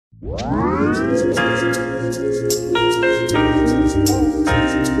എല്ലാവർക്കും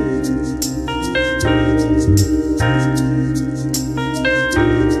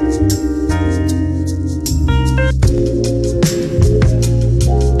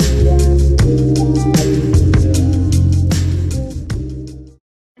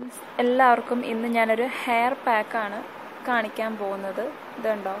ഇന്ന് ഞാനൊരു ഹെയർ പാക്കാണ് കാണിക്കാൻ പോകുന്നത്.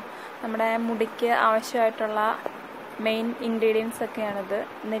 ഇതുണ്ടോ, നമ്മുടെ മുടിക്ക് ആവശ്യമായിട്ടുള്ള മെയിൻ ഇൻഗ്രീഡിയൻസ് ഒക്കെയാണിത്.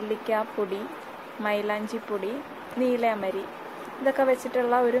 നെല്ലിക്കാപ്പൊടി, മൈലാഞ്ചിപ്പൊടി, നീലയമരി, ഇതൊക്കെ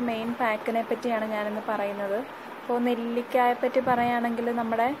വെച്ചിട്ടുള്ള ഒരു മെയിൻ പാക്കിനെ പറ്റിയാണ് ഞാനിന്ന് പറയുന്നത്. അപ്പോൾ നെല്ലിക്കായെ പറ്റി പറയുകയാണെങ്കിൽ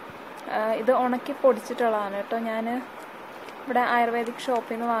നമ്മുടെ ഇത് ഉണക്കി പൊടിച്ചിട്ടുള്ളതാണ് കേട്ടോ. ഞാൻ ഇവിടെ ആയുർവേദിക്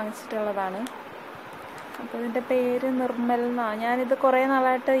ഷോപ്പിൽ നിന്ന് വാങ്ങിച്ചിട്ടുള്ളതാണ്. അപ്പോൾ ഇതിൻ്റെ പേര് നിർമ്മൽ എന്നാണ്. ഞാനിത് കുറേ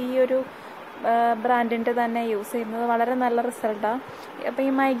നാളായിട്ട് ഈ ഒരു ബ്രാൻഡിൻ്റെ തന്നെ യൂസ് ചെയ്യുന്നത്. വളരെ നല്ല റിസൾട്ടാണ്. അപ്പോൾ ഈ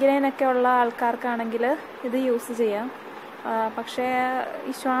മൈഗ്രെയിനൊക്കെ ഉള്ള ആൾക്കാർക്കാണെങ്കിൽ ഇത് യൂസ് ചെയ്യാം. പക്ഷേ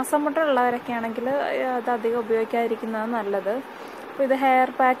ഈ ശ്വാസം മുട്ടലുള്ളവരൊക്കെ ആണെങ്കിൽ അത് അധികം ഉപയോഗിക്കാതിരിക്കുന്നതാണ് നല്ലത്. അപ്പോൾ ഇത്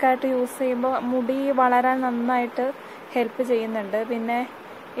ഹെയർ പാക്കായിട്ട് യൂസ് ചെയ്യുമ്പോൾ മുടി വളരാൻ നന്നായിട്ട് ഹെൽപ്പ് ചെയ്യുന്നുണ്ട്. പിന്നെ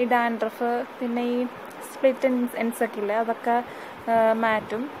ഈ ഡാൻഡ്രഫ്, പിന്നെ ഈ സ്പ്ലിറ്റ് എൻഡ്സ് ഒക്കെ ഇല്ലേ, അതൊക്കെ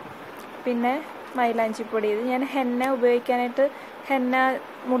മാറ്റും. പിന്നെ മൈലാഞ്ചിപ്പൊടി, ഇത് ഞാൻ ഹെന്ന ഉപയോഗിക്കാനായിട്ട്, ഹെന്ന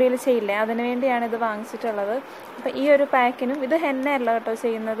മുടിയിൽ ചെയ്യില്ലേ, അതിനു വേണ്ടിയാണ് ഇത് വാങ്ങിച്ചിട്ടുള്ളത്. അപ്പോൾ ഈ ഒരു പാക്കിനും, ഇത് ഹെന്ന അല്ല കേട്ടോ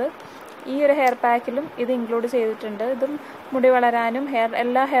ചെയ്യുന്നത്, ഈ ഒരു ഹെയർ പാക്കിലും ഇത് ഇൻക്ലൂഡ് ചെയ്തിട്ടുണ്ട്. ഇതും മുടി വളരാനും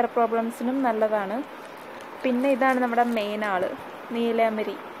എല്ലാ ഹെയർ പ്രോബ്ലംസിനും നല്ലതാണ്. പിന്നെ ഇതാണ് നമ്മുടെ മെയിൻ ആള്,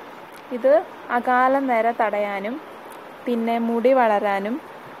 നീലയമരി. ഇത് അകാലം നേരെ തടയാനും പിന്നെ മുടി വളരാനും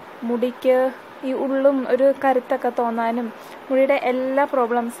മുടിക്ക് ഈ ഉള്ളും ഒരു കരുത്തൊക്കെ തോന്നാനും മുടിയുടെ എല്ലാ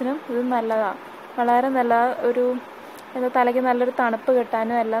പ്രോബ്ലംസിനും ഇത് നല്ലതാണ്. വളരെ നല്ല ഒരു തലയ്ക്ക് നല്ലൊരു തണുപ്പ്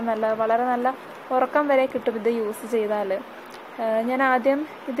കിട്ടാനും എല്ലാം വളരെ നല്ല ഉറക്കം വരെ കിട്ടും ഇത് യൂസ് ചെയ്താൽ. ഞാൻ ആദ്യം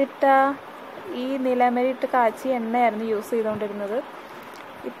ഇതിട്ട ഈ നീലയമരി ഇട്ട് കാച്ചി എണ്ണയായിരുന്നു യൂസ് ചെയ്തുകൊണ്ടിരുന്നത്.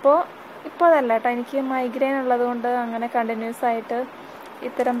 ഇപ്പോൾ അതല്ല കേട്ടോ, എനിക്ക് മൈഗ്രെയിൻ ഉള്ളതുകൊണ്ട് അങ്ങനെ കണ്ടിന്യൂസ് ആയിട്ട്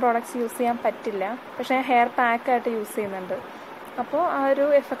ഇത്തരം പ്രോഡക്റ്റ്സ് യൂസ് ചെയ്യാൻ പറ്റില്ല. പക്ഷേ ഹെയർ പാക്കായിട്ട് യൂസ് ചെയ്യുന്നുണ്ട്. അപ്പോൾ ആ ഒരു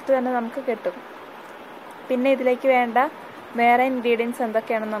എഫക്റ്റ് തന്നെ നമുക്ക് കിട്ടും. പിന്നെ ഇതിലേക്ക് വേണ്ട വേറെ ഇൻഗ്രീഡിയൻസ്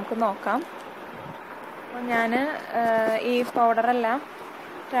എന്തൊക്കെയാണെന്ന് നമുക്ക് നോക്കാം. അപ്പോൾ ഞാൻ ഈ പൗഡറെല്ലാം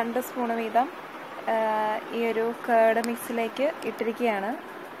 2 സ്പൂണ് വീതം ഈ ഒരു കേർഡ് മിക്സിലേക്ക് ഇട്ടിരിക്കുകയാണ്.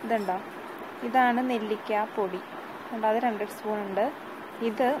 ഇതുണ്ടോ, ഇതാണ് നെല്ലിക്കാപ്പൊടി, ഉണ്ടോ, അത് 2 സ്പൂണുണ്ട്.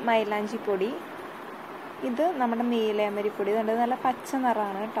 ഇത് മൈലാഞ്ചിപ്പൊടി, ഇത് നമ്മുടെ നീലയമരിപ്പൊടി. ഇതുണ്ട്, നല്ല പച്ച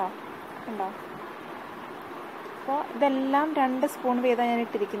നിറമാണ് കേട്ടോ, ഉണ്ടോ. അപ്പോൾ ഇതെല്ലാം 2 സ്പൂൺ വീതം ഞാൻ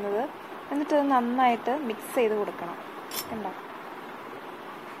ഇട്ടിരിക്കുന്നത്. എന്നിട്ട് ഇത് നന്നായിട്ട് മിക്സ് ചെയ്ത് കൊടുക്കണം. കണ്ടോ,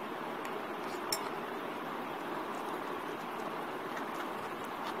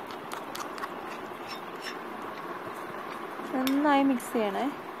 നന്നായി മിക്സ് ചെയ്യണേ.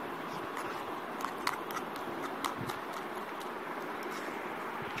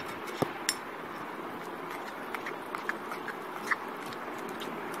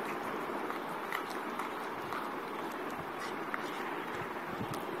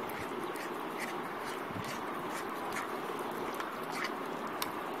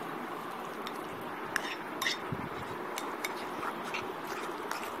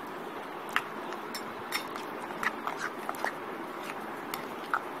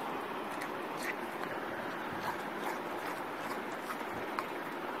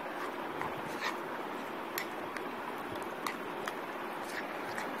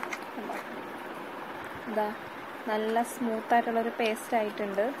 ഇതാ, നല്ല സ്മൂത്തായിട്ടുള്ളൊരു പേസ്റ്റ്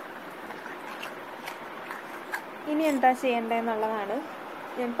ആയിട്ടുണ്ട്. ഇനി എന്താ ചെയ്യേണ്ടതെന്നുള്ളതാണ്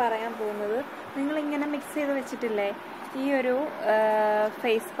ഞാൻ പറയാൻ പോകുന്നത്. നിങ്ങളിങ്ങനെ മിക്സ് ചെയ്ത് വെച്ചിട്ടില്ലേ, ഈ ഒരു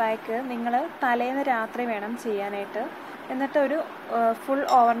ഫേസ് പാക്ക് നിങ്ങൾ തലേന്ന് രാത്രി വേണം ചെയ്യാനായിട്ട്. എന്നിട്ട് ഒരു ഫുൾ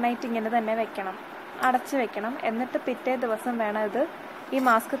ഓവർനൈറ്റ് ഇങ്ങനെ തന്നെ വെക്കണം, അടച്ച് വെക്കണം. എന്നിട്ട് പിറ്റേ ദിവസം വേണം ഇത് ഈ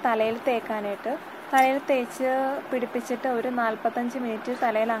മാസ്ക് തലയിൽ തേക്കാനായിട്ട്. തലയിൽ തേച്ച് പിടിപ്പിച്ചിട്ട് ഒരു 45 മിനിറ്റ്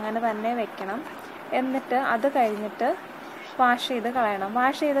തലയിൽ അങ്ങനെ തന്നെ വെക്കണം. എന്നിട്ട് അത് കഴിഞ്ഞിട്ട് വാഷ് ചെയ്ത് കളയണം.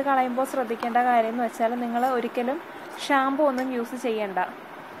 വാഷ് ചെയ്ത് കളയുമ്പോൾ ശ്രദ്ധിക്കേണ്ട കാര്യം എന്ന് വെച്ചാൽ, നിങ്ങൾ ഒരിക്കലും ഷാമ്പു ഒന്നും യൂസ് ചെയ്യണ്ട.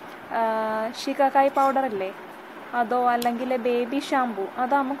 ശികാക്കായ് പൗഡർ ഇല്ലേ, അതോ അല്ലെങ്കിൽ ബേബി ഷാമ്പു,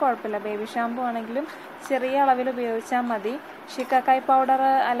 അതാകുമ്പോൾ കുഴപ്പമില്ല. ബേബി ഷാമ്പു ആണെങ്കിലും ചെറിയ അളവിൽ ഉപയോഗിച്ചാൽ മതി. ശികാക്കായ് പൗഡർ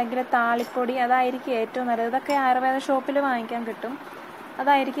അല്ലെങ്കിൽ താളിപ്പൊടി, അതായിരിക്കും ഏറ്റവും നല്ലത്. ഇതൊക്കെ ആയുർവേദ ഷോപ്പിൽ വാങ്ങിക്കാൻ കിട്ടും.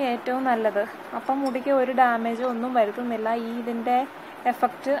 അതായിരിക്കും ഏറ്റവും നല്ലത്. അപ്പം മുടിക്ക് ഒരു ഡാമേജോ ഒന്നും വരുത്തുന്നില്ല. ഇതിൻ്റെ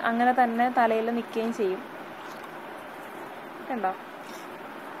എഫക്റ്റ് അങ്ങനെ തന്നെ തലയിൽ നിൽക്കുകയും ചെയ്യും. കണ്ടോ,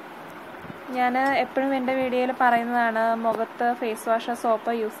 ഞാൻ എപ്പോഴും എൻ്റെ വീഡിയോയിൽ പറയുന്നതാണ് മുഖത്ത് ഫേസ് വാഷ്,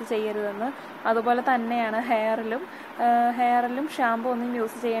 സോപ്പ് യൂസ് ചെയ്യരുതെന്ന്. അതുപോലെ തന്നെയാണ് ഹെയറിലും ഷാമ്പു ഒന്നും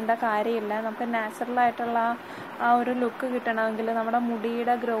യൂസ് ചെയ്യേണ്ട കാര്യമില്ല. നമുക്ക് നാച്ചുറലായിട്ടുള്ള ആ ഒരു ലുക്ക് കിട്ടണമെങ്കിൽ, നമ്മുടെ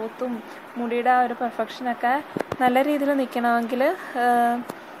മുടിയുടെ ഗ്രോത്തും മുടിയുടെ ആ ഒരു പെർഫെക്ഷനൊക്കെ നല്ല രീതിയിൽ നിൽക്കണമെങ്കിൽ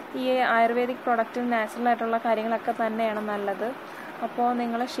ഈ ആയുർവേദിക് പ്രൊഡക്റ്റും നാച്ചുറലായിട്ടുള്ള കാര്യങ്ങളൊക്കെ തന്നെയാണ് നല്ലത്. അപ്പോൾ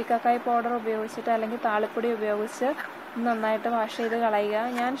നിങ്ങൾ ഷിക്കക്കായ് പൗഡർ ഉപയോഗിച്ചിട്ട് അല്ലെങ്കിൽ താളിപ്പൊടി ഉപയോഗിച്ച് നന്നായിട്ട് വാഷ് ചെയ്ത് കളയുക.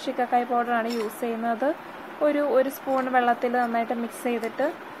 ഞാൻ ഷിക്കക്കായ് പൗഡറാണ് യൂസ് ചെയ്യുന്നത്. ഒരു സ്പൂൺ വെള്ളത്തിൽ നന്നായിട്ട് മിക്സ് ചെയ്തിട്ട്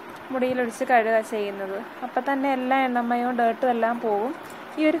മുടിയിലൊഴിച്ച് കഴുകുക ചെയ്യുന്നത്. അപ്പം തന്നെ എല്ലാ എണ്ണമയവും ഡേർട്ടും എല്ലാം പോകും.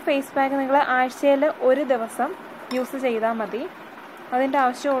 ഈ ഒരു ഫേസ് പാക്ക് നിങ്ങൾ ആഴ്ചയിൽ ഒരു ദിവസം യൂസ് ചെയ്താൽ മതി. അതിൻ്റെ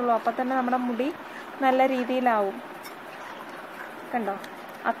ആവശ്യമുള്ളൂ. അപ്പം തന്നെ നമ്മുടെ മുടി നല്ല രീതിയിലാവും. കണ്ടോ,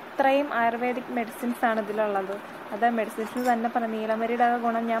 അത്രയും ആയുർവേദിക് മെഡിസിൻസ് ആണ് ഇതിലുള്ളത്. അത് മെഡിസിൻസ് തന്നെ പറയാം. നീലമരിയുടെ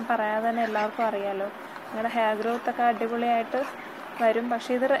ഗുണം ഞാൻ പറയാതെ തന്നെ എല്ലാവർക്കും അറിയാമല്ലോ. നിങ്ങളുടെ ഹെയർ ഗ്രോത്ത് ഒക്കെ അടിപൊളിയായിട്ട് വരും.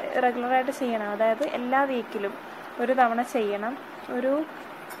 പക്ഷേ ഇത് റെഗുലറായിട്ട് ചെയ്യണം. അതായത് എല്ലാ വീക്കിലും ഒരു തവണ ചെയ്യണം.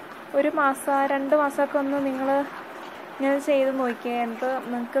 ഒരു മാസം 2 മാസമൊക്കെ ഒന്ന് നിങ്ങൾ ഇങ്ങനെ ചെയ്ത് നോക്കിയാൽ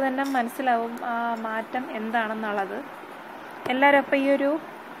നിങ്ങൾക്ക് തന്നെ മനസ്സിലാവും ആ മാറ്റം എന്താണെന്നുള്ളത്. എല്ലാവരും അപ്പം ഈ ഒരു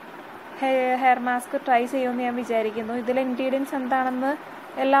ഹെയർ മാസ്ക് ട്രൈ ചെയ്യുമെന്ന് ഞാൻ വിചാരിക്കുന്നു. ഇതിലെ ഇൻഗ്രീഡിയൻസ് എന്താണെന്ന്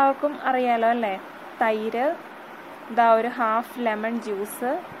എല്ലാവർക്കും അറിയാലോ അല്ലേ? തൈര്, ഇതാ ഒരു ഹാഫ് ലെമൺ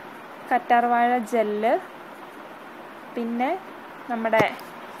ജ്യൂസ്, കറ്റാർവാഴ ജെല്ല്, പിന്നെ നമ്മുടെ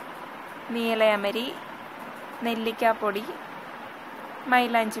നീലയമരി, നെല്ലിക്കാപ്പൊടി,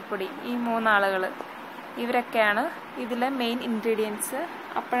 മൈലാഞ്ചിപ്പൊടി. ഈ 3 ആളുകൾ ഇവരൊക്കെയാണ് ഇതിലെ മെയിൻ ഇൻഗ്രീഡിയൻസ്.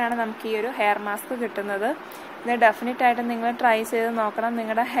 അപ്പോഴാണ് നമുക്ക് ഈ ഒരു ഹെയർ മാസ്ക് കിട്ടുന്നത്. ഇത് ഡെഫിനറ്റായിട്ട് നിങ്ങൾ ട്രൈ ചെയ്ത് നോക്കണം.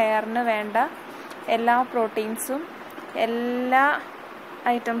 നിങ്ങളുടെ ഹെയറിന് വേണ്ട എല്ലാ പ്രോട്ടീൻസും എല്ലാ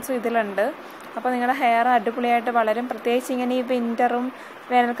ഐറ്റംസും ഇതിലുണ്ട്. അപ്പോൾ നിങ്ങളുടെ ഹെയർ അടിപൊളിയായിട്ട് വളരും. പ്രത്യേകിച്ച് ഇങ്ങനെ ഈ വിൻ്ററും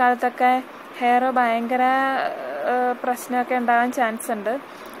വേനൽക്കാലത്തൊക്കെ ഹെയർ ഭയങ്കര പ്രശ്നമൊക്കെ ഉണ്ടാകാൻ ചാൻസ് ഉണ്ട്.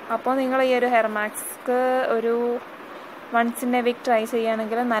 അപ്പോൾ നിങ്ങൾ ഈ ഒരു ഹെയർ മാസ്ക് ഒരു once in A week try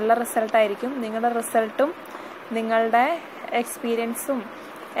ചെയ്യുകയാണെങ്കിൽ നല്ല റിസൾട്ടായിരിക്കും. നിങ്ങളുടെ റിസൾട്ടും നിങ്ങളുടെ എക്സ്പീരിയൻസും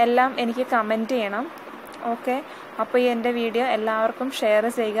എല്ലാം എനിക്ക് കമൻറ്റ് ചെയ്യണം. ഓക്കെ, അപ്പോൾ ഈ എൻ്റെ വീഡിയോ എല്ലാവർക്കും ഷെയർ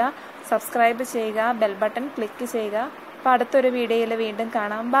ചെയ്യുക, സബ്സ്ക്രൈബ് ചെയ്യുക, ബെൽ ബട്ടൺ ക്ലിക്ക് ചെയ്യുക. അപ്പോൾ അടുത്തൊരു വീഡിയോയിൽ വീണ്ടും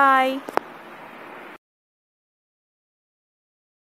കാണാം. ബൈ.